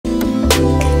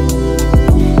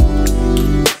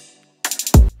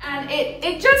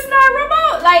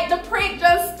like the print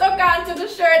just stuck onto the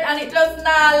shirt and it does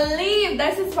not leave.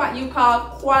 This is what you call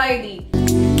quality.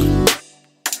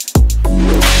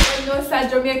 No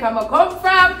side Jamaica I come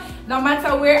from. No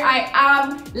matter where I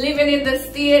am living in the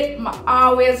state, I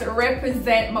always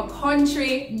represent my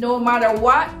country no matter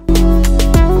what.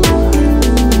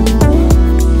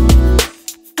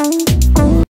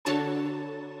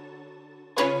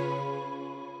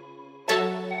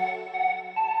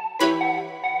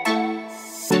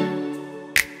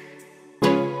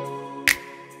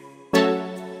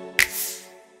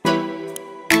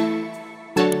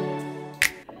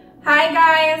 Hi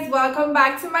guys, welcome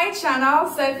back to my channel.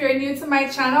 So if you're new to my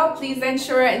channel, please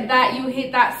ensure that you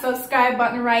hit that subscribe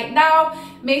button right now.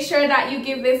 Make sure that you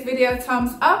give this video a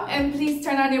thumbs up and please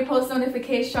turn on your post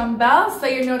notification bell so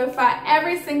you're notified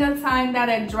every single time that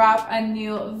I drop a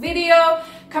new video.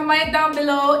 Comment down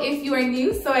below if you are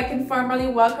new so I can formally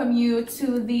welcome you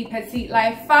to the Petite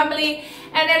Life family.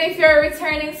 And then if you're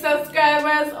returning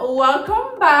subscribers,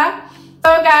 welcome back.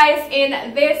 So guys,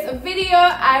 in this video,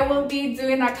 I will be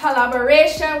doing a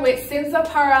collaboration with Sims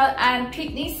Apparel and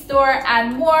Pitney Store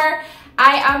and more.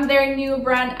 I am their new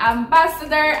brand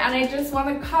ambassador and I just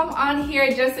want to come on here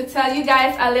just to tell you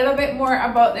guys a little bit more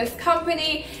about this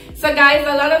company. So guys,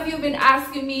 a lot of you have been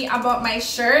asking me about my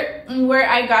shirt and where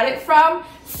I got it from.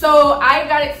 So I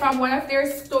got it from one of their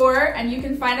store and you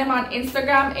can find them on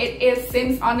Instagram. It is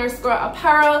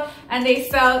Sims_apparel and they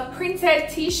sell printed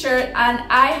t-shirt, and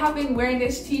I have been wearing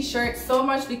this t-shirt so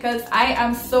much because I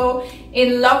am so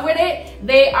in love with it.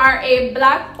 They are a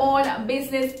black owned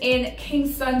business in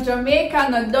Kingston, Jamaica.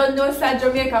 Now don't know side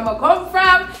Jamaica I come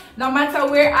from. No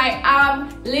matter where I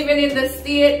am living in the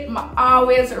state, I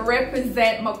always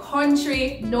represent my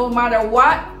country no matter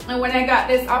what. And when I got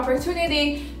this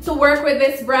opportunity to work with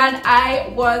this brand,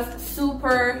 I was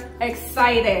super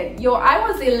excited. Yo, I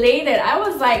was elated. I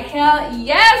was like, hell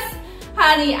yes,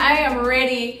 honey, I am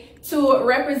ready to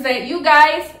represent you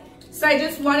guys. So I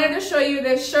just wanted to show you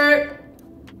this shirt.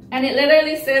 And it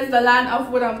literally says the land of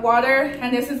wood and water.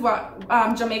 And this is what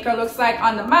Jamaica looks like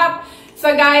on the map.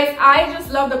 So guys, I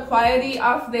just love the quality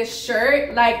of this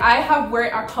shirt. Like, I have worn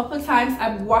it a couple times.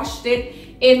 I've washed it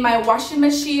in my washing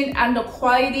machine and the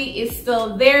quality is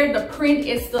still there. The print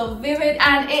is still vivid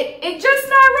and it just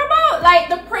not rub out. Like,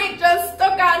 the print just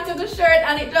stuck onto the shirt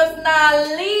and it does not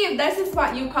leave. This is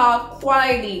what you call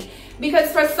quality.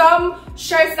 Because for some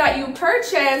shirts that you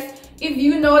purchase, if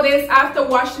you notice after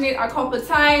washing it a couple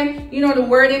times, you know, the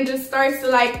wording just starts to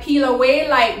like peel away.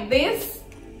 Like, this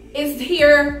is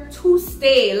here to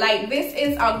stay. Like, this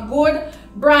is a good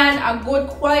brand, a good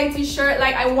quality shirt.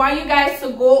 Like, I want you guys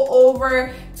to go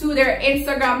over to their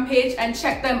Instagram page and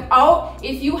check them out.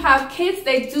 If you have kids,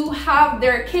 they do have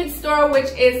their kids store,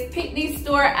 which is Pitney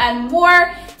Store and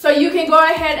more. So you can go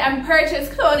ahead and purchase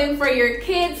clothing for your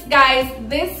kids. Guys,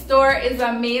 this store is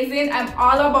amazing. I'm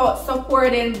all about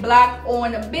supporting black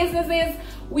owned businesses.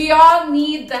 We all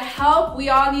need the help. We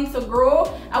all need to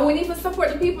grow and we need to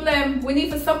support the people and we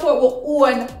need to support our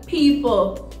own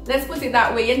people. Let's put it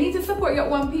that way. You need to support your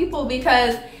own people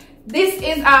because this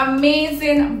is an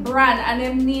amazing brand and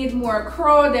they need more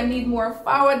crowd, they need more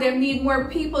forward, they need more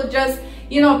people just,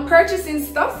 you know, purchasing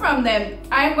stuff from them.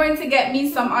 I'm going to get me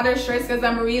some other shirts because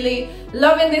I'm really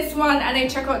loving this one, and I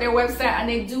check out their website and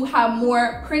they do have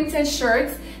more printed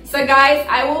shirts. So guys,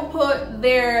 I will put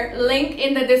their link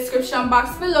in the description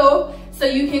box below so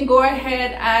you can go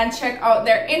ahead and check out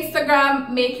their Instagram,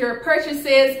 make your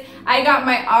purchases. I got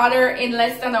my order in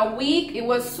less than a week. It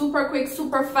was super quick,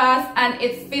 super fast, and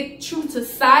it fit true to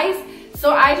size.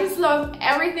 So I just love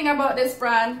everything about this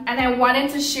brand and I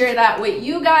wanted to share that with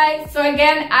you guys. So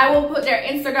again, I will put their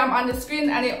Instagram on the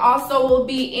screen and it also will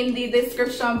be in the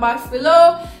description box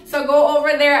below. So go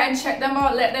over there and check them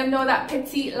out. Let them know that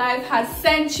Petite Life has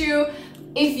sent you.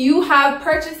 If you have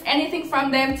purchased anything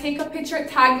from them, take a picture,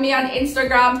 tag me on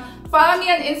Instagram. Follow me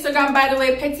on Instagram, by the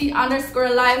way,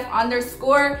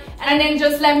 Petite_Life_, and then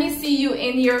just let me see you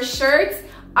in your shirts.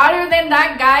 Other than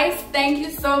that, guys, thank you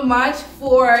so much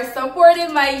for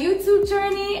supporting my YouTube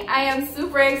journey. I am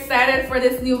super excited for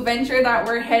this new venture that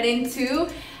we're heading to.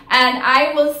 And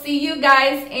I will see you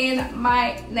guys in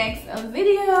my next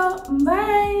video.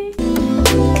 Bye.